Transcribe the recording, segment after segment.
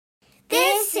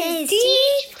is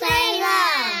Teach, Play,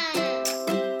 Love.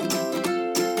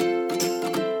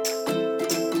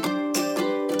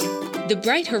 The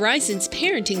Bright Horizons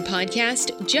Parenting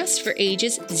Podcast, just for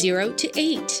ages 0 to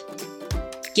 8.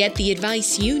 Get the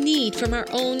advice you need from our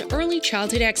own early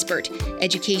childhood expert,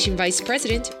 Education Vice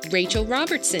President Rachel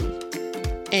Robertson.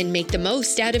 And make the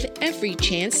most out of every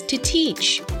chance to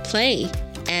teach, play,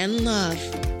 and love.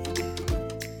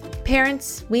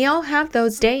 Parents, we all have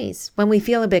those days when we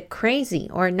feel a bit crazy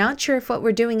or not sure if what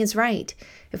we're doing is right,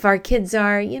 if our kids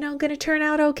are, going to turn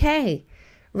out okay.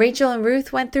 Rachel and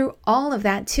Ruth went through all of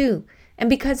that too. And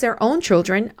because their own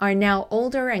children are now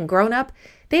older and grown up,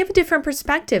 they have a different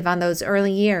perspective on those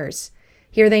early years.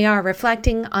 Here they are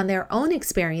reflecting on their own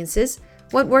experiences,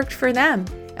 what worked for them,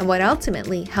 and what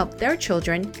ultimately helped their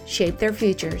children shape their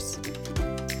futures.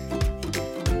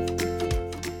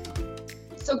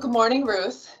 So good morning,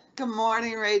 Ruth. Good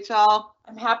morning, Rachel.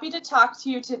 I'm happy to talk to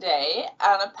you today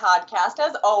on a podcast,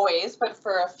 as always, but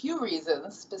for a few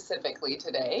reasons specifically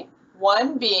today.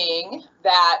 One being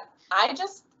that I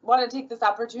just want to take this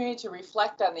opportunity to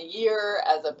reflect on the year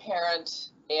as a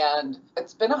parent, and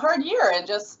it's been a hard year, and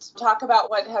just talk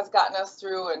about what has gotten us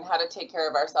through and how to take care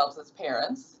of ourselves as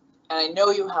parents. And I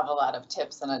know you have a lot of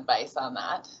tips and advice on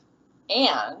that.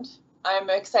 And I'm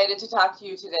excited to talk to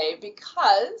you today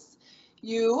because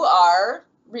you are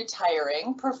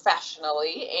retiring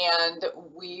professionally, and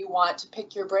we want to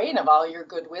pick your brain of all your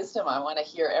good wisdom. I want to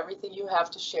hear everything you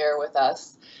have to share with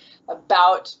us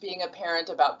about being a parent,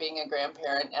 about being a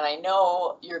grandparent. And I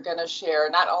know you're going to share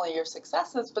not only your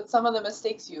successes, but some of the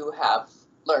mistakes you have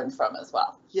learned from as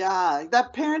well. Yeah,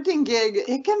 that parenting gig,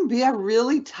 it can be a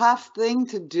really tough thing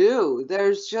to do.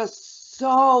 There's just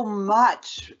so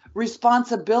much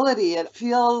responsibility. It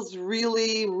feels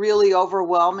really, really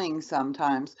overwhelming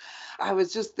sometimes. I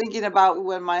was just thinking about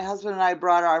when my husband and I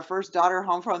brought our first daughter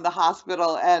home from the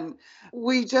hospital, and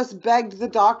we just begged the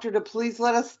doctor to please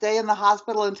let us stay in the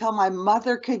hospital until my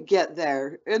mother could get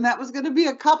there. And that was going to be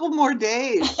a couple more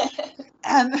days.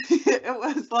 And it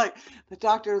was like, the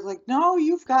doctor was like, no,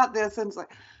 you've got this. And it's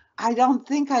like, I don't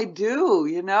think I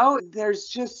do, There's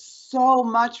just so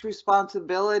much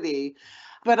responsibility.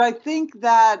 But I think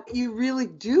that you really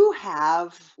do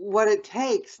have what it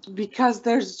takes, because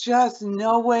there's just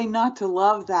no way not to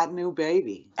love that new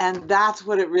baby. And that's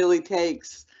what it really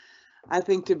takes, I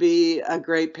think, to be a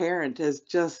great parent, is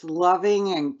just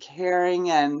loving and caring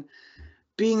and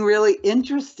being really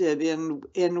interested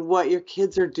in what your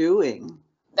kids are doing.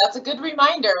 That's a good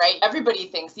reminder, right? Everybody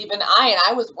thinks, even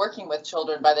I was working with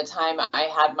children by the time I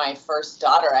had my first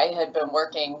daughter. I had been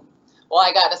working. Well,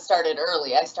 I got started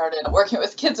early. I started working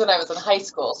with kids when I was in high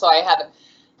school. So I had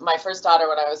my first daughter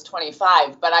when I was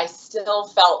 25, but I still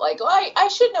felt like, I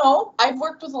should know. I've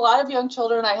worked with a lot of young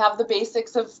children. I have the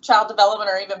basics of child development,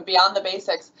 or even beyond the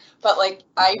basics. But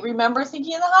I remember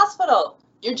thinking in the hospital,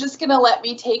 you're just going to let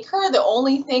me take her? The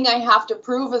only thing I have to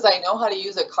prove is I know how to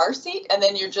use a car seat, and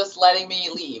then you're just letting me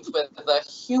leave with the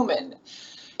human.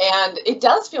 And it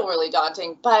does feel really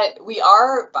daunting, but we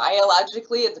are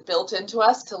biologically, it's built into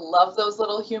us to love those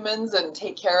little humans and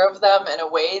take care of them in a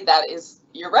way that is,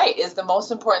 you're right, is the most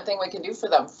important thing we can do for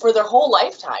them for their whole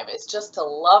lifetime. Is just to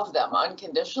love them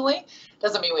unconditionally.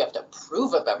 Doesn't mean we have to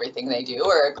approve of everything they do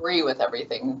or agree with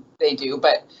everything they do,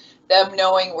 but them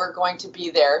knowing we're going to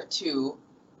be there to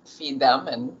feed them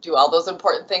and do all those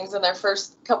important things in their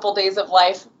first couple days of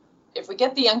life. If we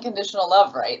get the unconditional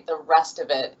love right, the rest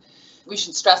of it, we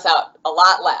should stress out a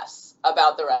lot less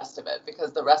about the rest of it,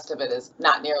 because the rest of it is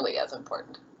not nearly as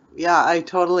important. Yeah, I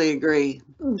totally agree.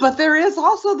 But there is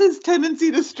also this tendency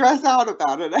to stress out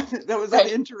about it. That was an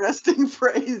interesting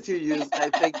phrase you used, I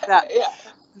think,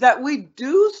 that we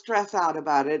do stress out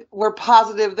about it. We're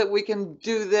positive that we can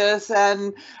do this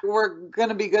and we're going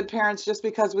to be good parents just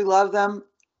because we love them.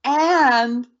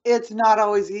 And it's not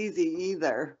always easy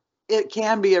either. It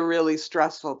can be a really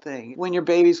stressful thing when your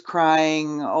baby's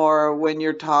crying, or when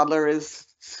your toddler is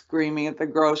screaming at the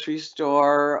grocery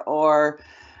store, or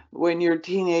when your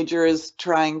teenager is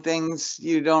trying things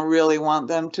you don't really want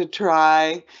them to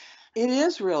try. It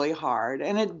is really hard,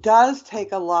 and it does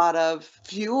take a lot of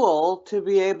fuel to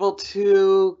be able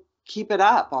to keep it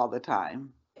up all the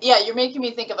time. Yeah, you're making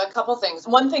me think of a couple things.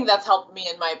 One thing that's helped me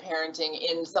in my parenting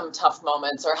in some tough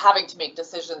moments or having to make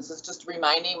decisions is just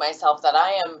reminding myself that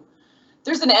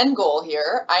there's an end goal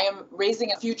here. I am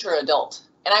raising a future adult,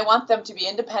 and I want them to be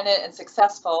independent and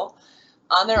successful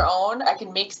on their own. I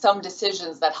can make some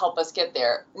decisions that help us get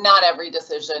there. Not every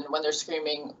decision when they're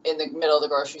screaming in the middle of the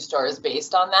grocery store is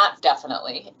based on that,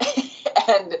 definitely.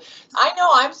 And I know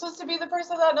I'm supposed to be the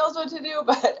person that knows what to do,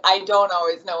 but I don't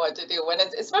always know what to do,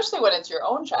 especially when it's your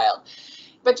own child.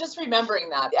 But just remembering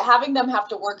that, having them have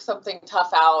to work something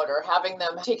tough out or having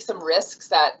them take some risks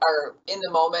that are in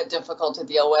the moment difficult to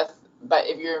deal with. But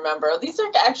if you remember, these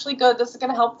are actually good, this is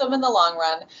going to help them in the long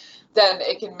run, then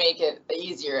it can make it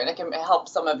easier and it can help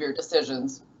some of your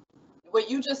decisions. What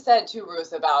you just said too,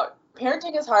 Ruth, about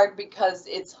parenting is hard because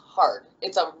it's hard.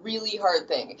 It's a really hard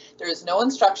thing. There is no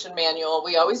instruction manual.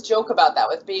 We always joke about that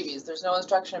with babies. There's no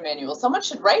instruction manual. Someone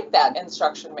should write that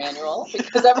instruction manual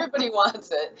because everybody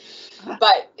wants it.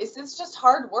 But it's just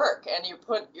hard work, and you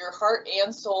put your heart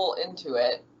and soul into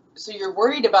it. So you're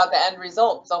worried about the end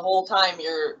result the whole time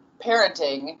you're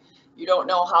parenting. You don't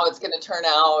know how it's going to turn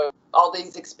out. All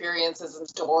these experiences and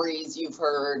stories you've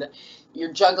heard.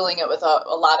 You're juggling it with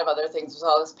a lot of other things, with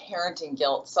all this parenting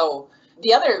guilt. So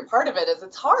the other part of it is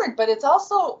it's hard, but it's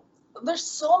also, there's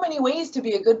so many ways to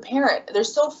be a good parent.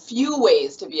 There's so few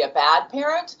ways to be a bad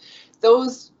parent.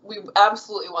 Those we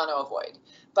absolutely want to avoid.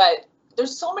 But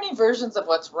there's so many versions of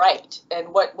what's right and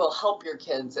what will help your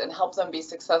kids and help them be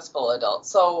successful adults.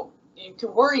 So you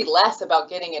can worry less about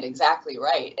getting it exactly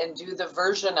right and do the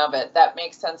version of it that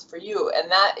makes sense for you. And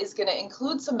that is going to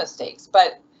include some mistakes,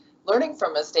 but learning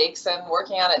from mistakes and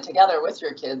working on it together with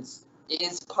your kids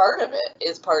is part of it,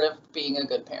 is part of being a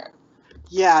good parent.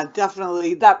 Yeah,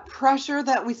 definitely. That pressure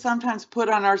that we sometimes put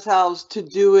on ourselves to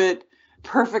do it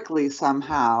perfectly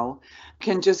somehow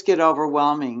can just get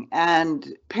overwhelming.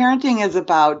 And parenting is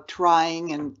about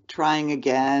trying and trying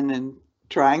again and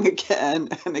trying again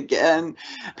and again.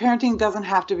 Parenting doesn't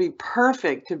have to be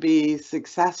perfect to be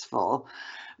successful.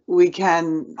 We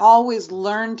can always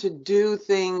learn to do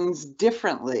things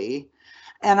differently,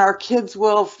 and our kids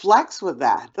will flex with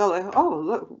that. They'll like, oh,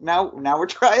 look, now we're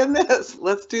trying this.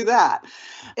 Let's do that.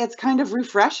 It's kind of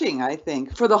refreshing, I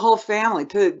think, for the whole family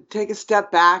to take a step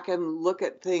back and look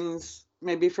at things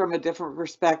maybe from a different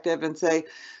perspective and say,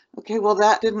 okay, well,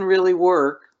 that didn't really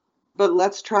work, but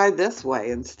let's try this way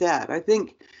instead. I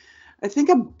think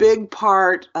a big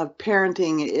part of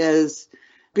parenting is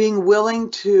being willing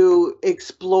to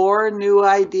explore new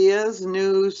ideas,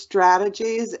 new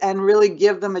strategies, and really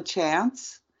give them a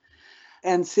chance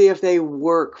and see if they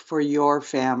work for your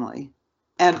family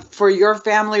and for your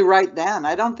family right then.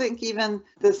 I don't think even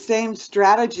the same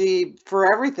strategy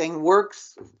for everything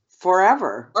works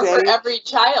forever. Or for every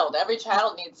child. Every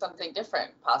child needs something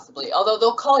different, possibly. Although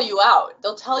they'll call you out.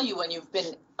 They'll tell you when you've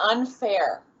been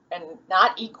unfair and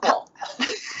not equal.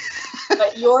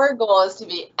 But your goal is to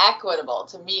be equitable,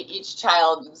 to meet each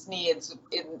child's needs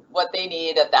in what they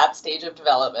need at that stage of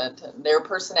development, and their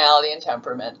personality and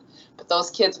temperament. But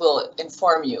those kids will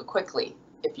inform you quickly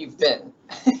if you've been,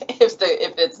 if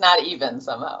it's not even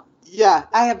somehow. Yeah,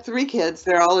 I have 3 kids.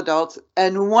 They're all adults.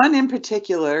 And one in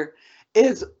particular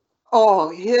is,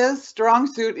 his strong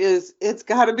suit is, it's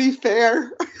got to be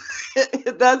fair.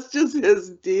 That's just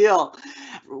his deal.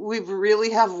 We've really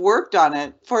have worked on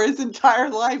it for his entire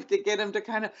life to get him to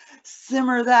kind of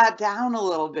simmer that down a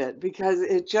little bit, because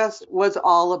it just was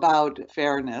all about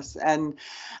fairness, and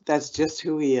that's just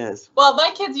who he is. Well,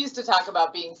 my kids used to talk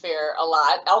about being fair a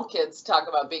lot. All kids talk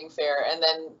about being fair, and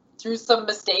then through some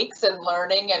mistakes and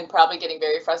learning and probably getting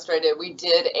very frustrated, we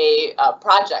did a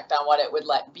project on what it would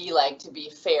be like to be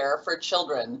fair for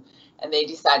children. And they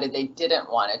decided they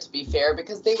didn't want it to be fair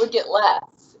because they would get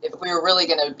less if we were really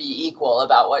going to be equal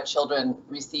about what children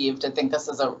received. I think this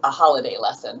is a holiday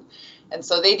lesson. And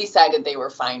so they decided they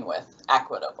were fine with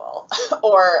equitable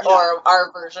or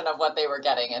our version of what they were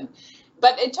getting.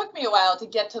 But it took me a while to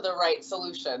get to the right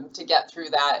solution, to get through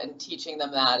that and teaching them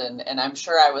that. And I'm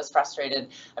sure I was frustrated.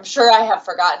 I'm sure I have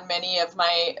forgotten many of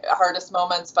my hardest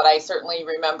moments, but I certainly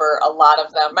remember a lot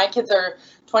of them. My kids are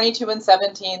 22 and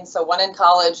 17, so one in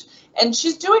college, and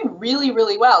she's doing really,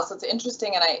 really well. So it's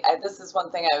interesting. And I this is one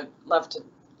thing I would love to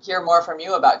hear more from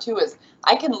you about too, is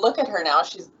I can look at her now.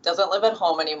 She doesn't live at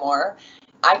home anymore.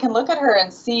 I can look at her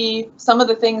and see some of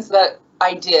the things that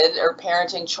I did, or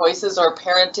parenting choices, or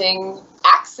parenting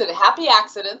happy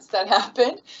accidents that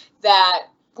happened that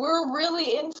were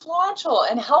really influential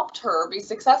and helped her be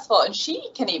successful. And she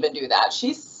can even do that. She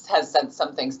has said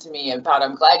some things to me about,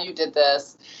 I'm glad you did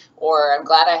this, or I'm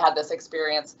glad I had this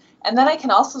experience. And then I can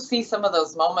also see some of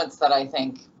those moments that I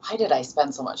think, why did I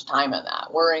spend so much time in that,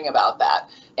 worrying about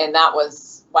that? And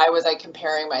why was I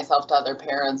comparing myself to other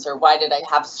parents, or why did I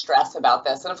have stress about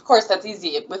this? And of course, that's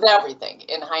easy with everything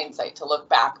in hindsight to look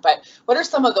back. But what are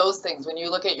some of those things when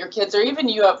you look at your kids, or even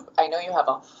I know you have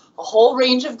a whole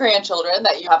range of grandchildren,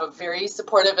 that you have a very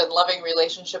supportive and loving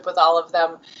relationship with all of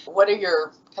them. What are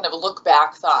your kind of look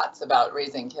back thoughts about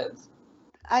raising kids?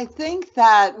 I think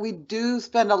that we do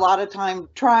spend a lot of time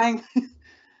trying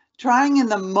in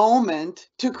the moment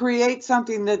to create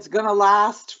something that's going to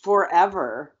last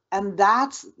forever. And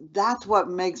that's what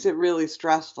makes it really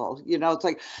stressful. It's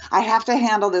like, I have to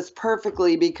handle this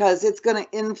perfectly because it's going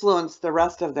to influence the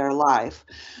rest of their life,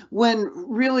 when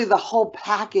really the whole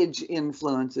package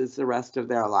influences the rest of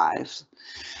their lives.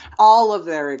 All of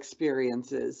their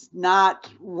experiences, not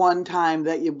one time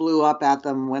that you blew up at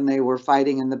them when they were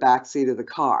fighting in the back seat of the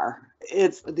car.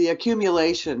 It's the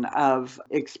accumulation of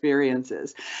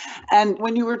experiences. And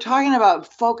when you were talking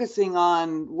about focusing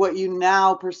on what you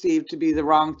now perceive to be the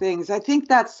wrong things, I think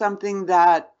that's something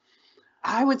that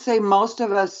I would say most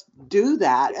of us do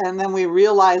that. And then we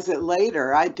realize it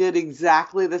later. I did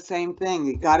exactly the same thing.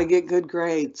 You got to get good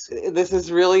grades. This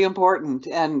is really important.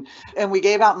 And we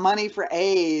gave out money for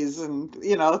A's and,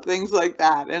 things like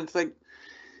that. And it's like,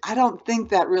 I don't think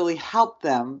that really helped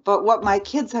them. But what my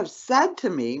kids have said to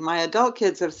me, my adult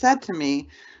kids have said to me,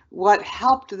 what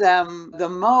helped them the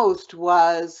most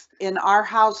was, in our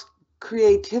house,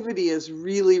 creativity is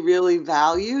really, really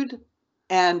valued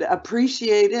and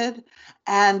appreciated.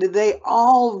 And they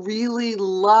all really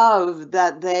love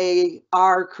that they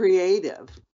are creative.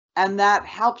 And that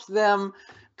helps them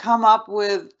come up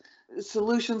with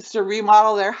solutions to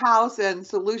remodel their house and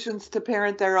solutions to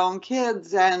parent their own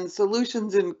kids and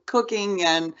solutions in cooking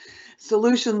and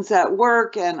solutions at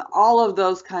work and all of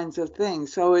those kinds of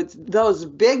things. So it's those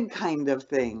big kind of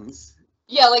things.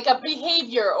 Yeah, like a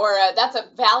behavior or that's a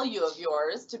value of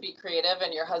yours, to be creative,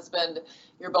 and your husband,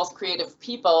 you're both creative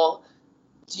people.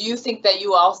 Do you think that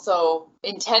you also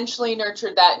intentionally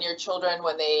nurtured that in your children?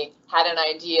 When they had an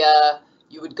idea,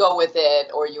 you would go with it,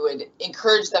 or you would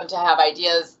encourage them to have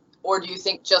ideas? Or do you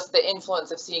think just the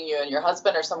influence of seeing you and your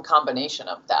husband, or some combination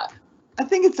of that? I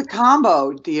think it's a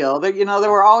combo deal. That, there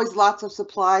were always lots of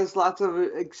supplies, lots of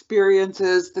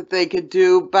experiences that they could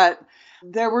do, but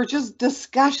there were just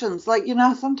discussions. Like,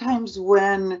 sometimes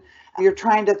when you're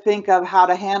trying to think of how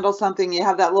to handle something, you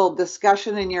have that little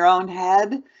discussion in your own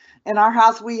head. In our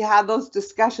house, we had those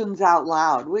discussions out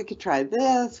loud. We could try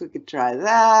this, we could try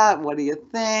that. What do you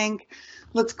think?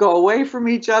 Let's go away from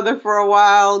each other for a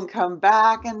while and come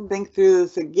back and think through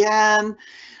this again.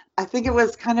 I think it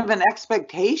was kind of an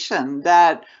expectation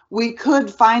that we could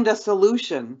find a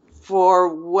solution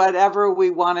for whatever we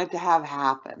wanted to have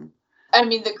happen. I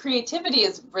mean, the creativity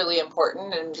is really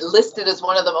important and listed as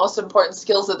one of the most important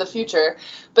skills of the future,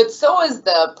 but so is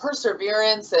the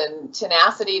perseverance and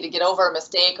tenacity to get over a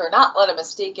mistake or not let a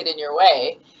mistake get in your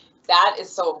way. That is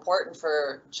so important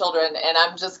for children. And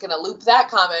I'm just going to loop that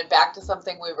comment back to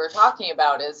something we were talking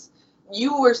about. Is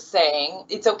you were saying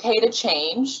it's okay to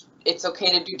change. It's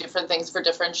okay to do different things for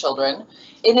different children.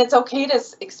 And it's okay to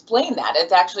explain that.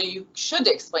 It's actually, you should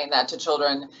explain that to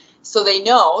children so they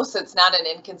know, so it's not an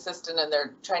inconsistent and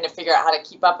they're trying to figure out how to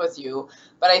keep up with you.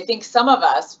 But I think some of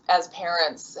us as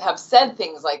parents have said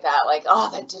things like that, like, oh,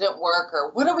 that didn't work,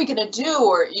 or what are we going to do?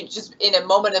 Or you just in a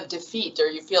moment of defeat, or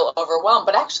you feel overwhelmed.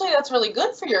 But actually, that's really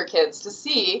good for your kids to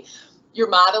see. You're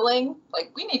modeling,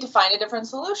 like, we need to find a different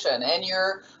solution. And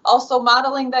you're also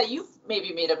modeling that you've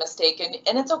maybe made a mistake,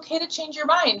 and it's okay to change your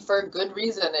mind for a good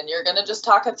reason. And you're going to just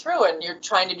talk it through, and you're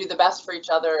trying to do the best for each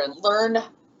other and learn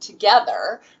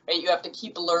together, right? You have to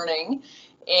keep learning,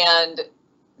 and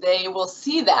they will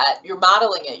see that you're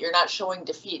modeling it. You're not showing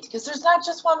defeat, because there's not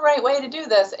just one right way to do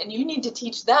this. And you need to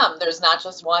teach them there's not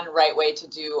just one right way to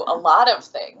do a lot of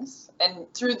things.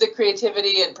 And through the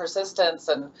creativity and persistence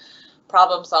and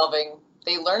problem solving,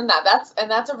 they learn that.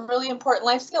 That's a really important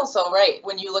life skill. So, right,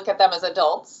 when you look at them as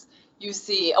adults, you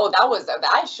see, oh,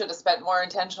 I should have spent more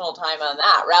intentional time on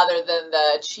that rather than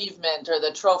the achievement or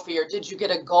the trophy, or did you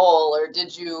get a goal, or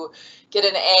did you get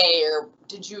an A, or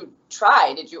did you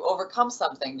try? Did you overcome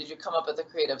something? Did you come up with a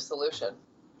creative solution?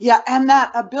 Yeah, and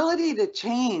that ability to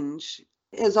change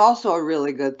is also a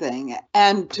really good thing.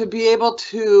 And to be able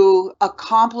to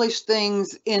accomplish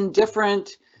things in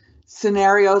different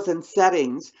scenarios and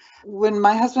settings. When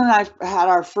my husband and I had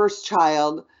our first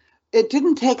child, it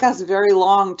didn't take us very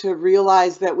long to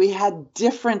realize that we had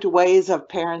different ways of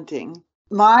parenting.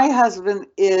 My husband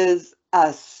is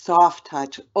a soft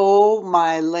touch. Oh,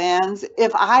 my lands.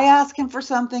 If I ask him for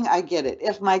something, I get it.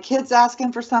 If my kids ask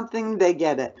him for something, they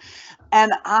get it.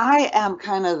 And I am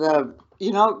kind of the,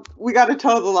 we got to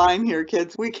toe the line here,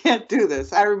 kids. We can't do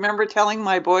this. I remember telling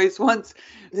my boys once,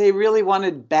 they really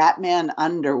wanted Batman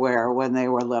underwear when they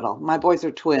were little. My boys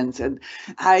are twins. And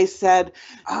I said,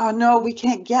 oh, no, we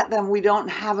can't get them. We don't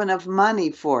have enough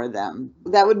money for them.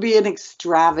 That would be an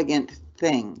extravagant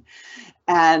thing.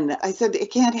 And I said,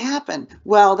 it can't happen.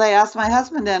 Well, they asked my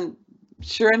husband, and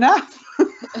sure enough,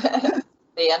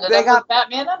 they ended up with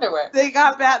Batman underwear. They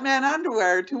got Batman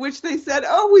underwear, to which they said,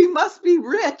 oh, we must be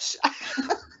rich.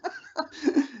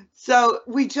 So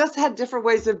we just had different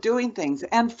ways of doing things.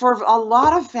 And for a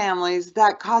lot of families,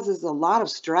 that causes a lot of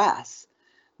stress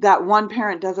that one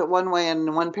parent does it one way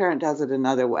and one parent does it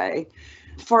another way.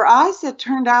 For us, it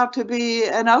turned out to be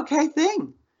an okay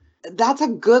thing. That's a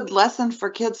good lesson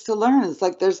for kids to learn. It's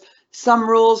like there's some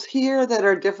rules here that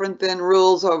are different than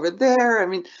rules over there. I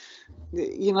mean,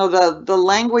 the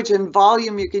language and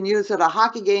volume you can use at a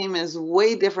hockey game is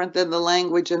way different than the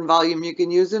language and volume you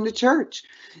can use in a church.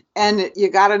 And you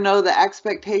got to know the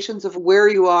expectations of where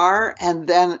you are and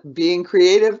then being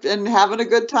creative and having a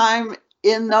good time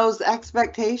in those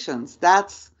expectations.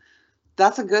 That's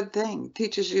a good thing. It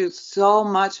teaches you so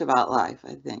much about life,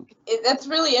 I think. That's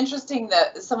really interesting,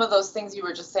 that some of those things you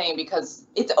were just saying, because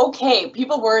it's okay.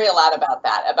 People worry a lot about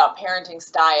that, about parenting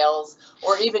styles,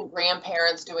 or even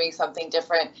grandparents doing something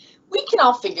different. We can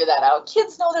all figure that out.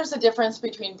 Kids know there's a difference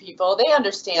between people. They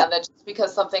understand that just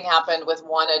because something happened with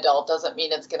one adult doesn't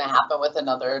mean it's going to happen with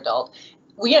another adult.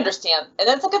 We understand. And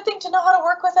that's a good thing to know how to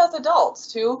work with as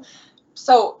adults, too.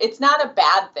 So it's not a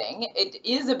bad thing. It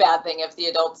is a bad thing if the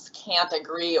adults can't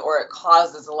agree or it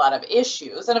causes a lot of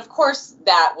issues. And of course,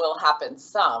 that will happen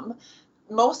some.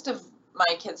 Most of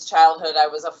my kids' childhood, I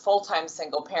was a full-time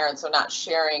single parent, so not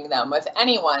sharing them with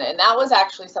anyone. And that was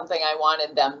actually something I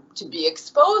wanted them to be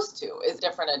exposed to, is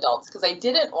different adults, because I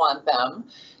didn't want them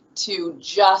to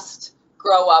just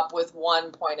grow up with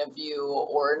one point of view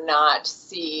or not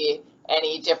see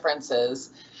any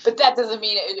differences. But that doesn't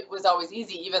mean it was always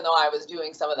easy, even though I was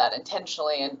doing some of that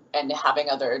intentionally and having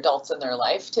other adults in their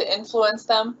life to influence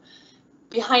them.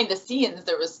 Behind the scenes,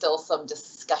 there was still some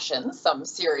discussions, some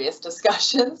serious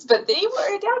discussions, but they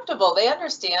were adaptable. They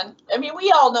understand. I mean,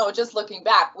 we all know, just looking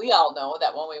back, we all know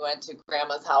that when we went to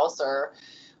grandma's house or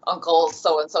uncle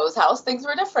so-and-so's house, things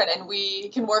were different, and we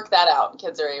can work that out.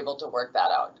 Kids are able to work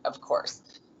that out, of course.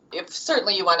 If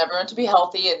certainly you want everyone to be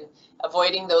healthy and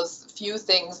avoiding those few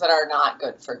things that are not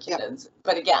good for kids. Yep.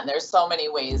 But again, there's so many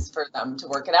ways for them to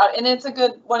work it out. And it's a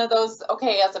good one of those,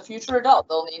 okay, as a future adult,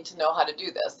 they'll need to know how to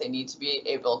do this. They need to be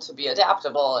able to be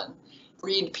adaptable and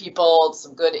read people,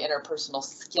 some good interpersonal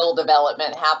skill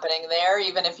development happening there,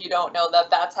 even if you don't know that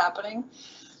that's happening.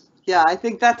 Yeah, I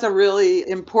think that's a really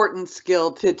important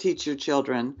skill to teach your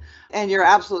children. And you're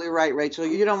absolutely right, Rachel.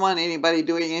 You don't want anybody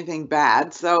doing anything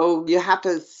bad, so you have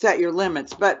to set your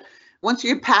limits. But once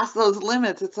you pass those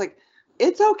limits, it's like,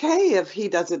 it's okay if he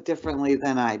does it differently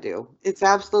than I do. It's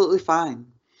absolutely fine.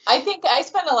 I think I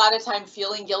spent a lot of time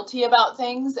feeling guilty about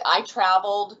things. I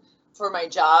traveled for my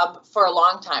job for a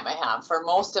long time. I have for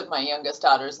most of my youngest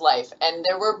daughter's life. And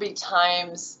there would be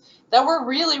times that were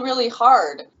really, really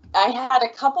hard. I had a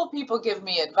couple people give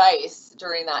me advice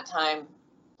during that time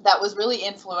that was really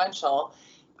influential.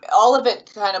 All of it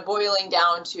kind of boiling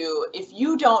down to, if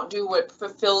you don't do what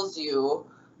fulfills you,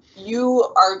 you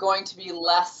are going to be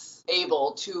less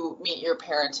able to meet your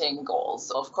parenting goals.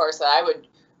 So of course, I would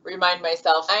remind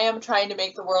myself, I am trying to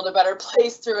make the world a better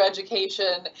place through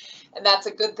education. And that's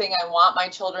a good thing. I want my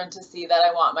children to see that.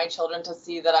 I want my children to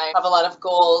see that I have a lot of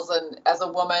goals and as a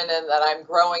woman, and that I'm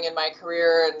growing in my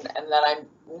career, and that I'm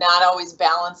not always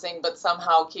balancing, but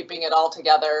somehow keeping it all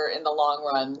together in the long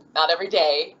run. Not every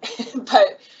day,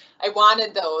 but I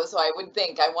wanted those. So I would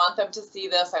think, I want them to see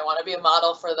this. I want to be a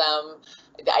model for them.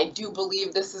 I do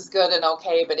believe this is good and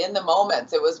okay, but in the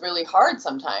moments, it was really hard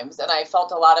sometimes. And I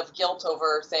felt a lot of guilt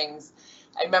over things.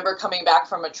 I remember coming back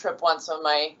from a trip once when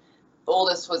my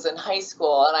oldest was in high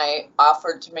school, and I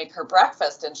offered to make her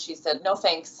breakfast, and she said, "No,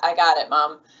 thanks. I got it,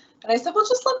 Mom." And I said, "Well,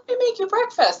 just let me make you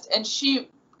breakfast." And she,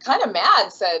 kind of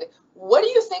mad, said, "What do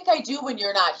you think I do when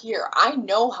you're not here? I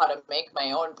know how to make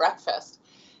my own breakfast."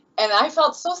 And I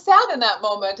felt so sad in that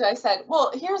moment. I said,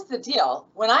 "Well, here's the deal.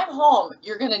 When I'm home,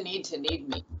 you're going to need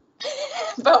me.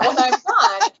 But when I'm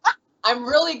gone, I'm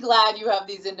really glad you have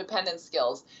these independent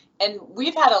skills." And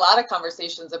we've had a lot of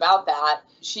conversations about that.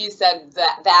 She said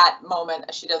that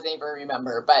moment, she doesn't even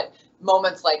remember, but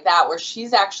moments like that where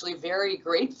she's actually very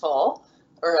grateful,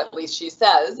 or at least she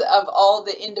says, of all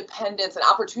the independence and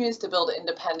opportunities to build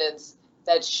independence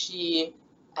that she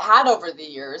had over the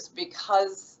years,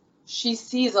 because she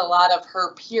sees a lot of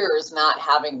her peers not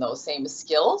having those same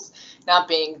skills, not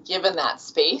being given that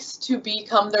space to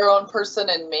become their own person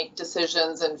and make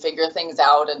decisions and figure things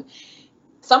out. And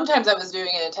sometimes I was doing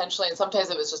it intentionally, and sometimes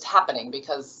it was just happening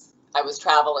because I was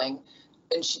traveling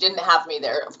and she didn't have me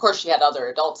there. Of course, she had other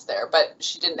adults there, but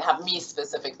she didn't have me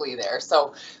specifically there.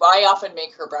 So I often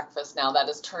make her breakfast now. That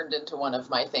has turned into one of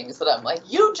my things that I'm like,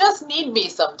 you just need me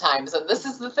sometimes, and this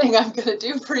is the thing I'm going to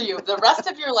do for you. The rest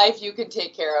of your life you can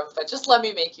take care of, but just let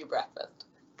me make you breakfast.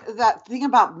 That thing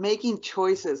about making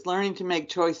choices, learning to make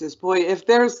choices, boy, if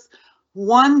there's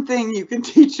one thing you can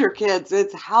teach your kids.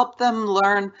 It's help them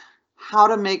learn how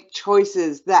to make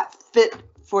choices that fit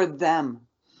for them.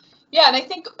 Yeah, and I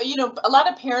think, a lot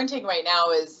of parenting right now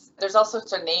there's all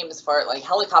sorts of names for it, like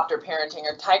helicopter parenting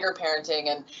or tiger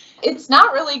parenting, and it's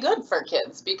not really good for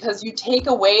kids because you take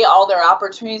away all their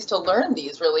opportunities to learn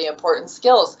these really important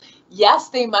skills. Yes,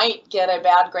 they might get a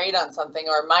bad grade on something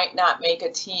or might not make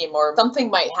a team or something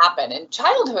might happen. And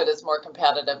childhood is more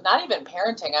competitive, not even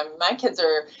parenting. I mean, my kids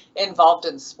are involved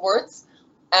in sports.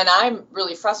 And I'm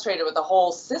really frustrated with the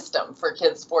whole system for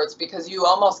kids' sports because you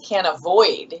almost can't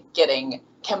avoid getting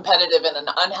competitive in an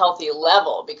unhealthy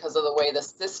level because of the way the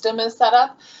system is set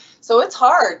up. So it's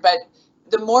hard, but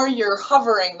the more you're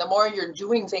hovering, the more you're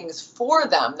doing things for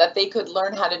them that they could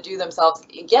learn how to do themselves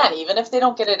again, even if they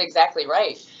don't get it exactly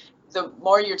right. The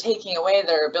more you're taking away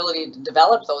their ability to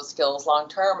develop those skills long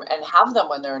term and have them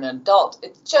when they're an adult.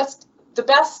 It's just the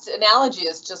best analogy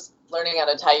is just learning how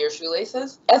to tie your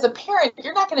shoelaces. As a parent,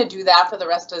 you're not going to do that for the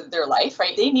rest of their life,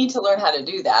 right? They need to learn how to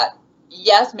do that.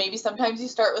 Yes, maybe sometimes you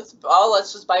start with,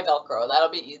 let's just buy Velcro. That'll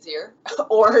be easier.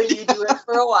 Or you do it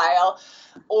for a while.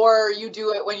 Or you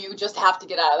do it when you just have to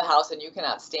get out of the house and you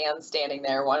cannot stand standing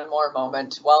there one more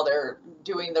moment while they're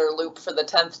doing their loop for the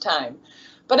 10th time.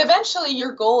 But eventually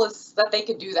your goal is that they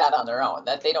could do that on their own,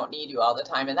 that they don't need you all the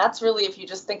time. And that's really, if you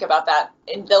just think about that,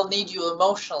 and they'll need you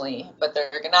emotionally, but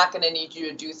they're not going to need you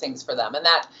to do things for them. And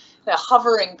that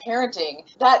hovering parenting,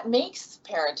 that makes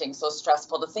parenting so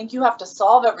stressful to think you have to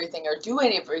solve everything or do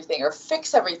everything or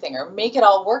fix everything or make it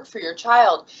all work for your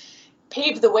child,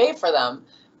 pave the way for them.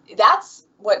 That's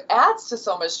what adds to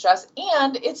so much stress.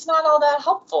 And it's not all that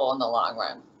helpful in the long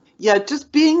run. Yeah,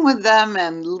 just being with them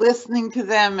and listening to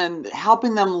them and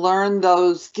helping them learn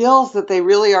those skills that they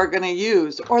really are going to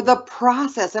use, or the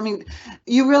process. I mean,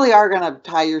 you really are going to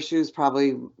tie your shoes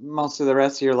probably most of the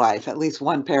rest of your life, at least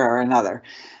one pair or another.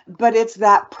 But it's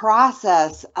that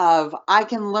process of I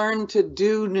can learn to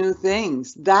do new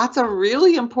things. That's a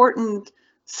really important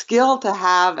skill to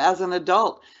have as an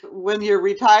adult. When you're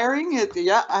retiring,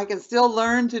 I can still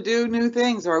learn to do new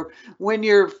things. Or when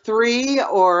you're 3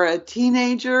 or a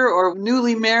teenager or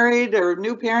newly married or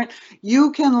new parent,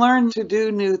 you can learn to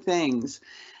do new things.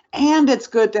 And it's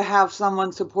good to have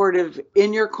someone supportive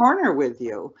in your corner with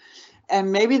you.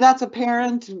 And maybe that's a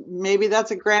parent, maybe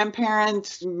that's a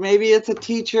grandparent, maybe it's a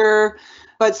teacher,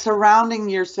 but surrounding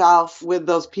yourself with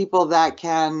those people that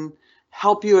can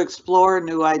help you explore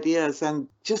new ideas and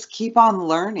just keep on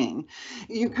learning.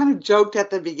 You kind of joked at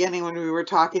the beginning when we were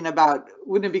talking about,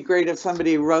 wouldn't it be great if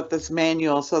somebody wrote this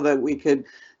manual so that we could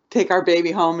take our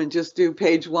baby home and just do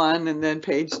page 1 and then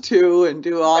page 2 and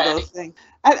do all those things.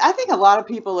 I think a lot of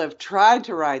people have tried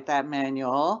to write that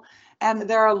manual, and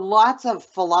there are lots of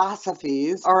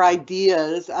philosophies or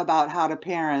ideas about how to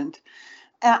parent.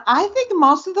 And I think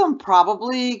most of them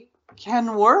probably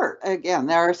can work. Again,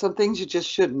 there are some things you just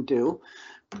shouldn't do,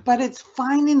 but it's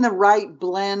finding the right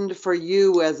blend for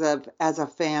you as a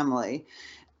family.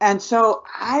 And so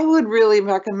I would really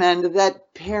recommend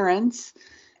that parents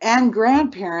and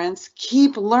grandparents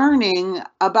keep learning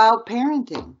about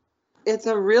parenting. It's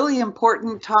a really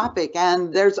important topic,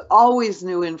 and there's always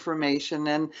new information.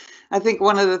 And I think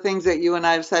one of the things that you and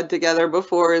I have said together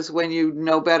before is when you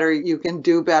know better, you can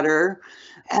do better.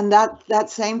 And that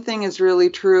same thing is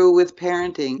really true with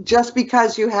parenting. Just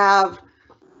because you have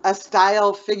a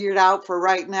style figured out for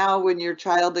right now when your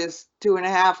child is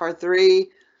 2.5 or 3,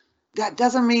 that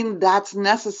doesn't mean that's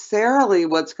necessarily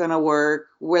what's going to work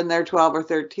when they're 12 or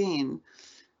 13.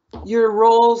 Your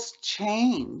roles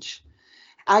change.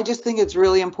 I just think it's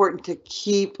really important to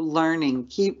keep learning,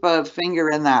 keep a finger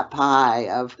in that pie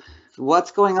of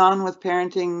what's going on with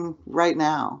parenting right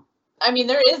now. I mean,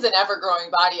 there is an ever-growing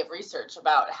body of research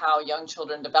about how young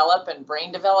children develop and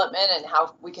brain development and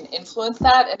how we can influence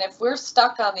that. And if we're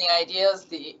stuck on the ideas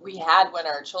that we had when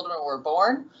our children were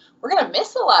born, we're going to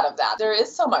miss a lot of that. There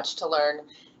is so much to learn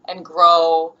and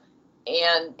grow.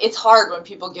 And it's hard when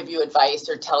people give you advice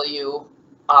or tell you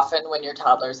often when your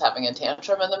toddler's having a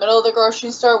tantrum in the middle of the grocery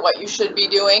store what you should be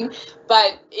doing.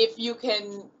 But if you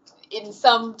can, in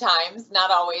some times,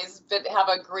 not always, but have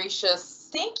a gracious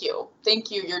thank you,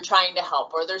 you're trying to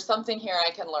help, or there's something here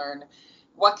I can learn.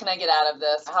 What can I get out of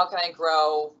this? How can I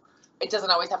grow? It doesn't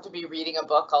always have to be reading a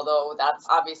book, although that's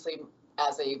obviously,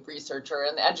 as a researcher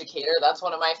and educator, that's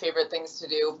one of my favorite things to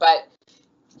do. But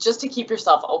just to keep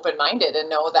yourself open-minded and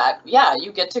know that, yeah,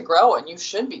 you get to grow and you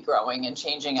should be growing and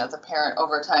changing as a parent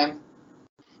over time,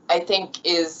 I think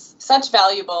is such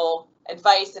valuable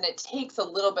advice. And it takes a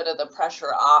little bit of the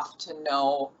pressure off to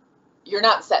know you're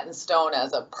not set in stone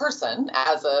as a person,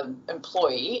 as an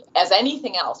employee, as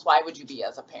anything else. Why would you be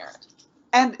as a parent?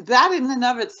 And that in and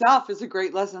of itself is a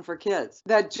great lesson for kids.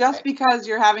 That just because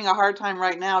you're having a hard time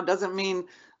right now doesn't mean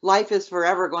life is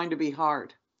forever going to be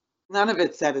hard. None of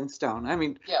it's set in stone. I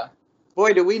mean,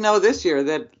 boy, do we know this year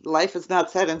that life is not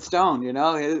set in stone, you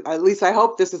know? At least I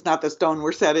hope this is not the stone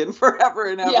we're set in forever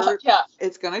and ever.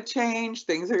 It's going to change.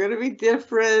 Things are going to be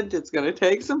different. It's going to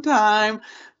take some time.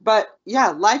 But yeah,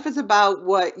 life is about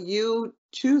what you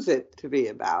choose it to be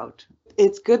about.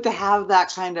 It's good to have that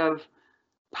kind of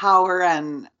power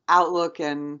and outlook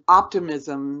and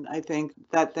optimism. I think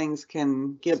that things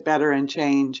can get better and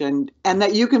change, and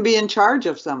that you can be in charge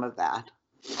of some of that.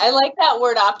 I like that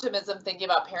word optimism, thinking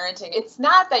about parenting. It's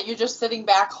not that you're just sitting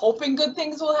back hoping good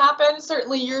things will happen.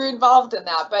 Certainly you're involved in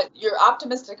that, but you're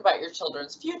optimistic about your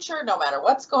children's future, no matter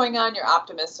what's going on. You're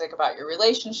optimistic about your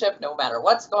relationship, no matter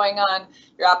what's going on.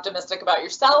 You're optimistic about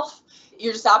yourself.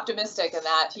 You're just optimistic, and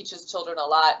that teaches children a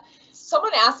lot.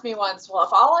 Someone asked me once, well,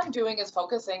 if all I'm doing is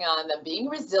focusing on them being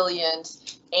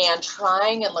resilient and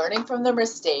trying and learning from their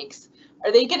mistakes,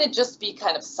 are they going to just be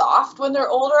kind of soft when they're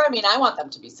older? I mean, I want them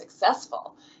to be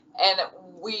successful. And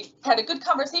we had a good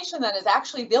conversation then is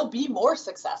actually they'll be more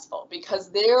successful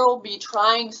because they'll be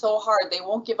trying so hard. They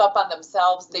won't give up on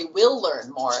themselves. They will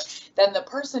learn more than the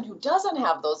person who doesn't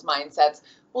have those mindsets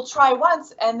will try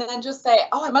once and then just say,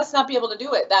 oh, I must not be able to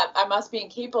do it. That I must be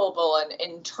incapable, and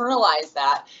internalize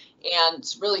that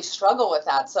and really struggle with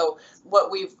that. So what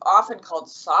we've often called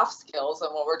soft skills,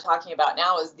 and what we're talking about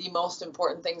now, is the most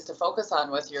important things to focus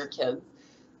on with your kids.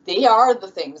 They are the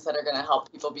things that are going to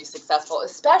help people be successful,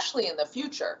 especially in the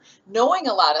future. Knowing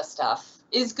a lot of stuff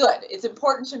is good. It's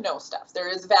important to know stuff.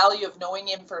 There is value of knowing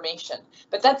information,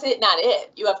 but that's not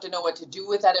it. You have to know what to do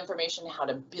with that information, how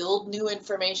to build new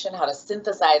information, how to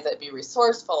synthesize it, be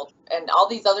resourceful, and all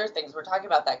these other things. We're talking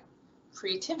about that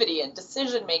creativity and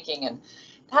decision making, and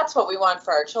that's what we want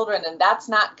for our children. And that's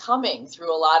not coming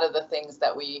through a lot of the things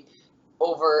that we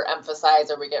overemphasize,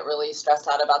 or we get really stressed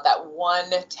out about. That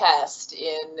one test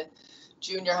in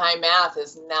junior high math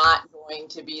is not going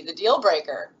to be the deal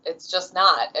breaker. It's just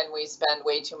not. And we spend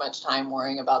way too much time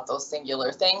worrying about those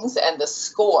singular things and the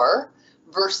score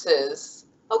versus,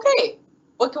 okay,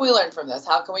 what can we learn from this?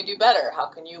 How can we do better? How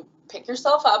can you pick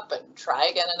yourself up and try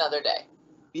again another day?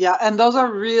 Yeah, and those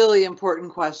are really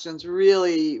important questions,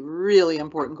 really, really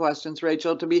important questions,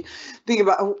 Rachel, to be thinking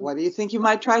about. What do you think you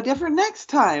might try different next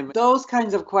time? Those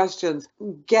kinds of questions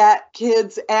get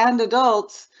kids and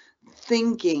adults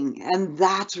thinking, and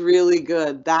that's really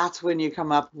good. That's when you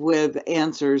come up with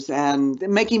answers and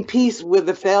making peace with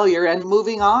the failure and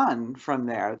moving on from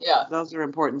there. Yeah. Those are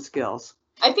important skills.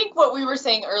 I think what we were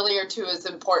saying earlier, too, is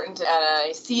important, and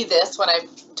I see this when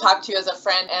I've talked to you as a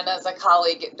friend and as a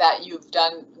colleague that you've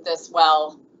done this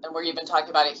well, and we're even talking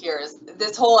about it here, is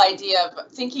this whole idea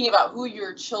of thinking about who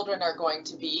your children are going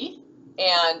to be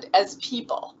and as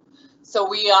people. So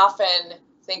we often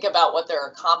think about what they're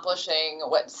accomplishing,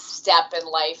 what step in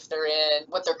life they're in,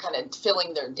 what they're kind of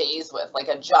filling their days with, like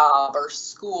a job or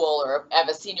school, or I have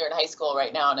a senior in high school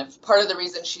right now, and if part of the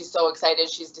reason she's so excited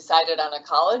she's decided on a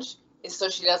college is so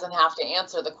she doesn't have to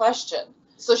answer the question.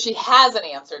 So she has an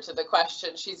answer to the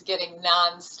question she's getting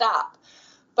nonstop.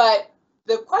 But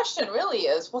the question really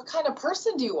is, what kind of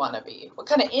person do you want to be? What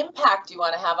kind of impact do you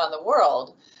want to have on the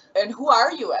world? And who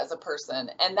are you as a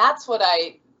person? And that's what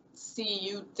I see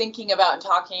you thinking about and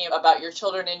talking about your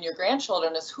children and your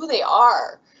grandchildren, is who they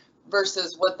are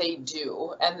versus what they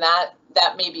do. And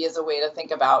that maybe is a way to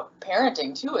think about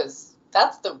parenting too, is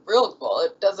that's the real goal.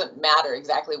 It doesn't matter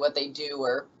exactly what they do,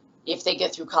 or if they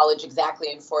get through college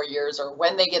exactly in 4 years, or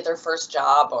when they get their first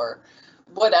job, or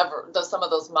whatever, some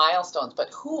of those milestones, but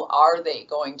who are they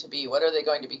going to be? What are they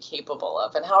going to be capable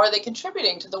of? And how are they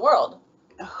contributing to the world?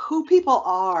 Who people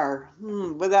are.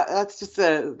 But that's just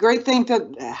a great thing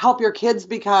to help your kids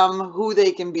become who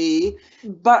they can be,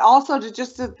 but also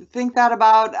to think that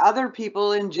about other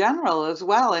people in general as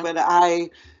well. And when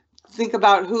I think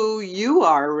about who you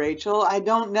are, Rachel, I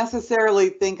don't necessarily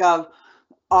think of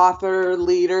author,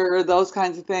 leader, those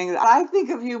kinds of things. I think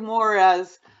of you more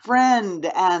as friend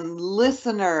and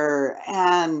listener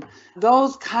and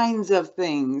those kinds of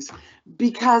things,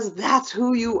 because that's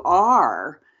who you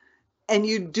are. And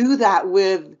you do that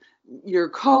with your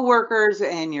coworkers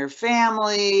and your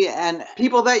family and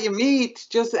people that you meet,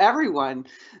 just everyone.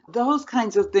 Those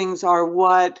kinds of things are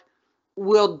what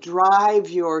will drive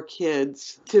your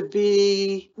kids to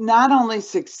be not only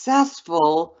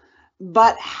successful,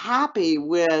 but happy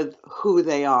with who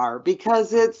they are,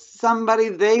 because it's somebody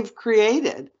they've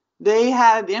created. They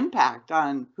had impact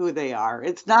on who they are.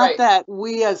 It's not right. That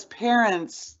we as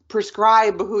parents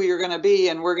prescribe who you're going to be,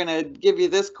 and we're going to give you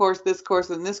this course,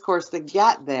 and this course to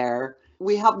get there.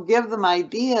 We help give them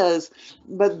ideas,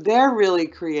 but they're really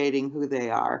creating who they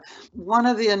are. One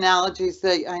of the analogies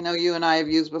that I know you and I have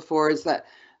used before is that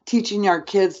teaching our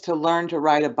kids to learn to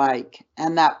ride a bike,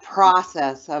 and that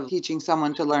process of teaching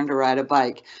someone to learn to ride a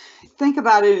bike. Think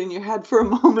about it in your head for a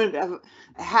moment.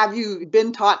 Have you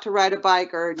been taught to ride a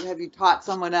bike, or have you taught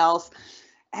someone else?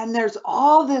 And there's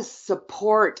all this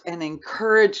support and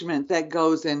encouragement that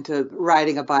goes into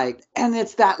riding a bike. And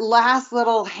it's that last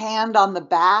little hand on the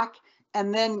back,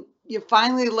 and then you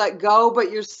finally let go,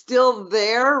 but you're still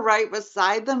there right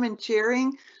beside them and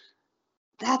cheering.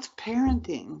 That's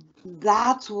parenting.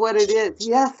 That's what it is.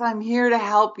 Yes, I'm here to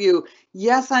help you.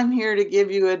 Yes, I'm here to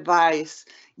give you advice.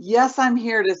 Yes, I'm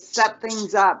here to set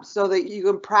things up so that you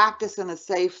can practice in a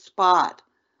safe spot.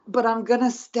 But I'm going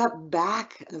to step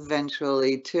back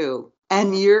eventually too.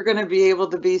 And you're going to be able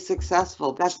to be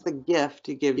successful. That's the gift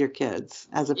you give your kids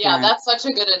as a parent. Yeah, that's such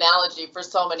a good analogy for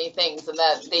so many things, and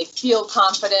that they feel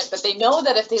confident, but they know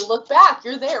that if they look back,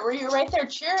 you're there, where you're right there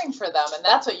cheering for them. And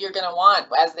that's what you're going to want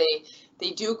as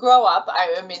they do grow up.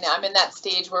 I mean, I'm in that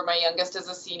stage where my youngest is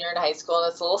a senior in high school,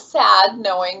 and it's a little sad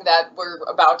knowing that we're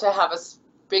about to have a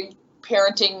big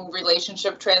parenting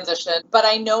relationship transition, but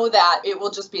I know that it will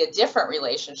just be a different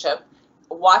relationship.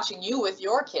 Watching you with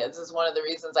your kids is one of the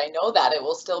reasons I know that it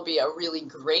will still be a really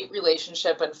great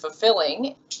relationship and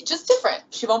fulfilling, just different.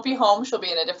 She won't be home. She'll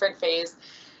be in a different phase.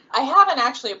 I haven't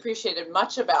actually appreciated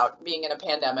much about being in a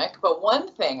pandemic, but one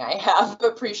thing I have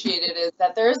appreciated is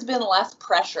that there has been less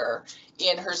pressure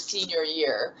in her senior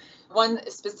year. One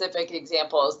specific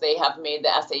example is they have made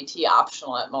the SAT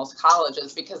optional at most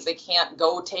colleges because they can't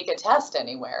go take a test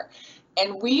anywhere.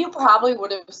 And we probably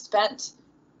would have spent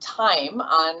time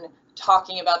on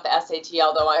talking about the SAT,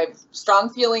 although I have strong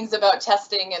feelings about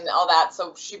testing and all that,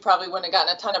 so she probably wouldn't have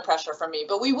gotten a ton of pressure from me,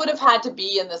 but we would have had to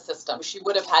be in the system. She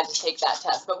would have had to take that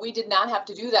test, but we did not have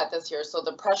to do that this year, so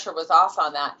the pressure was off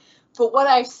on that. But what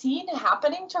I've seen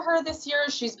happening to her this year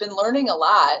is she's been learning a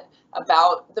lot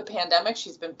about the pandemic.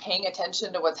 She's been paying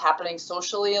attention to what's happening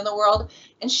socially in the world,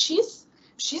 and she's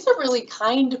a really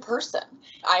kind person.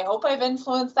 I hope I've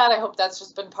influenced that. I hope that's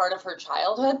just been part of her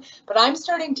childhood, but I'm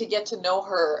starting to get to know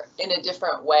her in a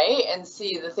different way and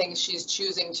see the things she's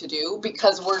choosing to do,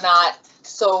 because we're not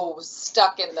so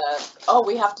stuck in the, oh,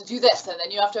 we have to do this, and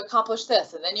then you have to accomplish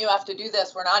this, and then you have to do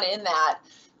this. We're not in that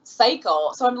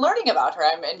cycle. So I'm learning about her,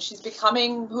 and she's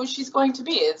becoming who she's going to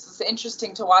be. It's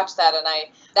interesting to watch that, and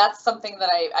that's something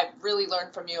that I really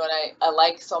learned from you, and I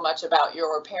like so much about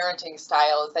your parenting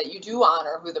style, is that you do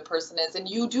honor who the person is, and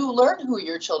you do learn who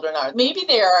your children are. Maybe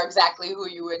they are exactly who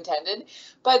you intended,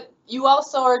 but you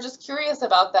also are just curious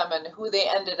about them and who they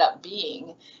ended up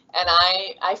being. And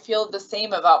I feel the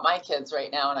same about my kids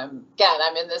right now, and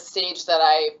I'm in this stage that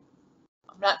I'm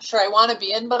not sure I want to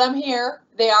be in, but I'm here.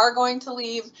 They are going to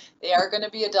leave. They are going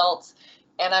to be adults.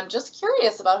 And I'm just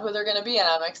curious about who they're going to be, and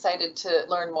I'm excited to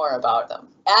learn more about them.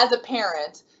 As a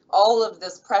parent, all of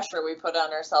this pressure we put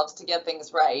on ourselves to get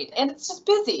things right, and it's just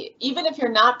busy. Even if you're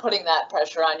not putting that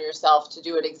pressure on yourself to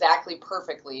do it exactly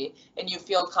perfectly and you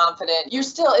feel confident,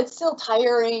 it's still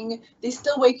tiring. They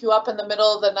still wake you up in the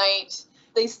middle of the night.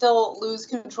 They still lose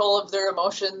control of their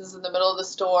emotions in the middle of the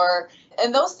store.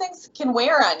 And those things can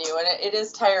wear on you, and it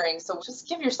is tiring. So just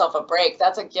give yourself a break.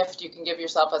 That's a gift you can give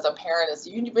yourself as a parent, is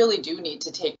you really do need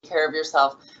to take care of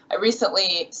yourself. I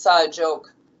recently saw a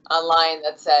joke online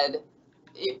that said,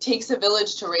 it takes a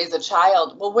village to raise a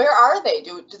child. Well, where are they?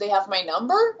 Do they have my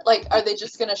number? Like, are they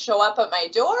just going to show up at my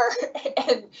door?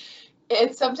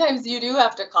 And sometimes you do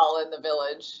have to call in the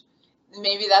village.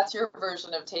 Maybe that's your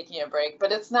version of taking a break,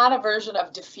 but it's not a version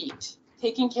of defeat.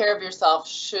 Taking care of yourself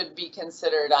should be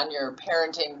considered on your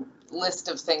parenting list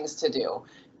of things to do,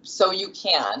 so you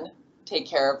can take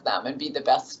care of them and be the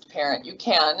best parent you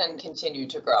can and continue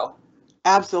to grow.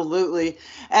 Absolutely.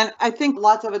 And I think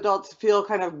lots of adults feel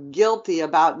kind of guilty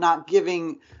about not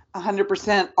giving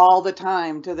 100% all the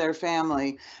time to their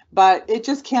family, but it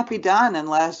just can't be done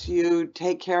unless you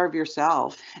take care of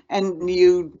yourself, and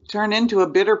you turn into a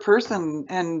bitter person,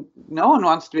 and no one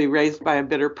wants to be raised by a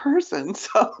bitter person.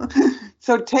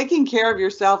 So taking care of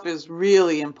yourself is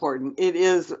really important. It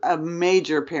is a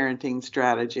major parenting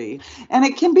strategy, and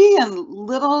it can be in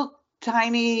little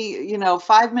tiny,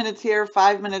 5 minutes here,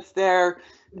 5 minutes there,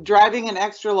 driving an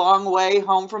extra long way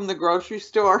home from the grocery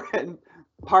store and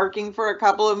parking for a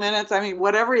couple of minutes. I mean,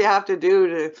 whatever you have to do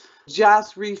to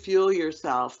just refuel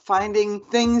yourself, finding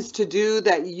things to do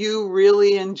that you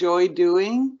really enjoy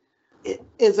doing, it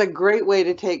is a great way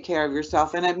to take care of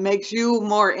yourself, and it makes you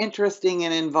more interesting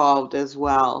and involved as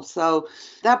well. So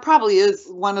that probably is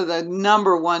one of the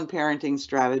number one parenting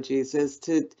strategies, is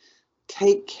to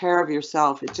take care of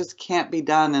yourself. It just can't be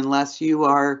done unless you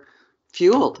are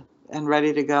fueled and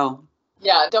ready to go.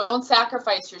 Yeah, don't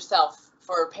sacrifice yourself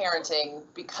for parenting,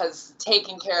 because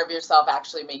taking care of yourself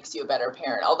actually makes you a better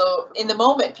parent. Although in the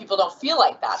moment, people don't feel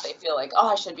like that. They feel like, oh,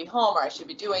 I should be home, or I should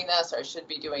be doing this, or I should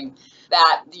be doing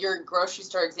that. Your grocery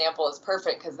store example is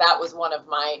perfect, because that was one of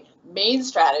my main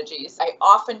strategies. I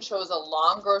often chose a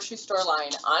long grocery store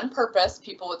line on purpose.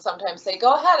 People would sometimes say,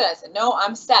 go ahead. And I said, no,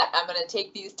 I'm set. I'm going to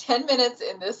take these 10 minutes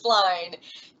in this line.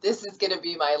 This is going to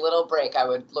be my little break. I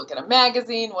would look at a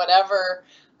magazine, whatever.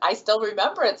 I still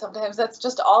remember it. Sometimes that's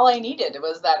just all I needed. It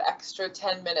was that extra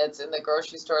 10 minutes in the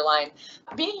grocery store line.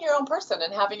 Being your own person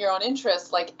and having your own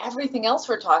interests, like everything else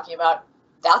we're talking about,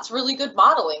 that's really good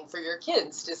modeling for your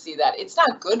kids to see that. It's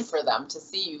not good for them to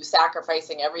see you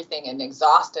sacrificing everything and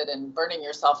exhausted and burning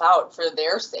yourself out for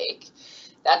their sake.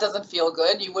 That doesn't feel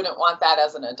good. You wouldn't want that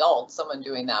as an adult, someone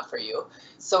doing that for you.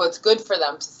 So it's good for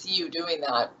them to see you doing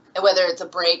that. And whether it's a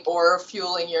break or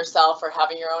fueling yourself or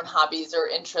having your own hobbies or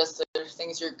interests or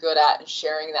things you're good at and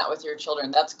sharing that with your children,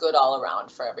 that's good all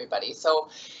around for everybody. So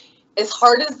as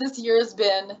hard as this year has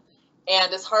been,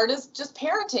 and as hard as just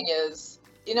parenting is,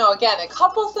 again, a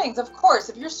couple things. Of course,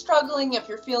 if you're struggling, if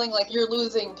you're feeling like you're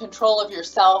losing control of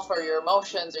yourself or your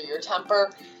emotions or your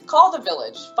temper, call the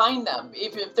village, find them.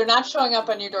 If they're not showing up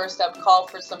on your doorstep, call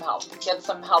for some help, get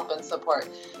some help and support.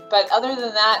 But other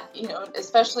than that,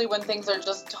 especially when things are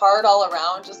just hard all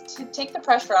around, just to take the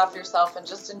pressure off yourself and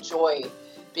just enjoy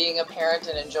being a parent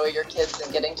and enjoy your kids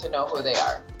and getting to know who they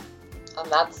are.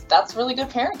 And that's really good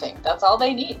parenting. That's all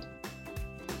they need.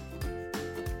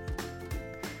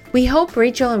 We hope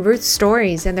Rachel and Ruth's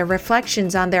stories and their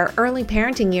reflections on their early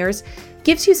parenting years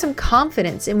gives you some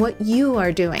confidence in what you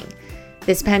are doing.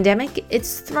 This pandemic,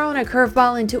 it's thrown a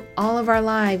curveball into all of our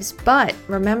lives, but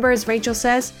remember, as Rachel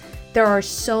says, there are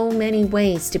so many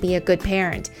ways to be a good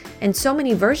parent and so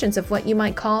many versions of what you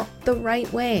might call the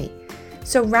right way.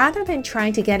 So rather than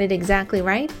trying to get it exactly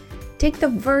right, take the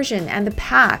version and the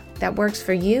path that works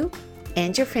for you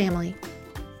and your family.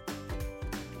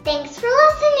 Thanks for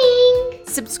listening.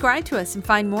 Subscribe to us and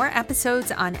find more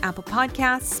episodes on Apple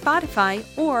Podcasts, Spotify,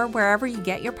 or wherever you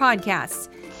get your podcasts.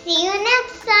 See you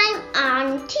next time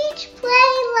on Teach, Play,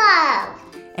 Love.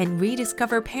 And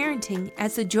rediscover parenting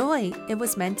as the joy it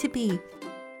was meant to be.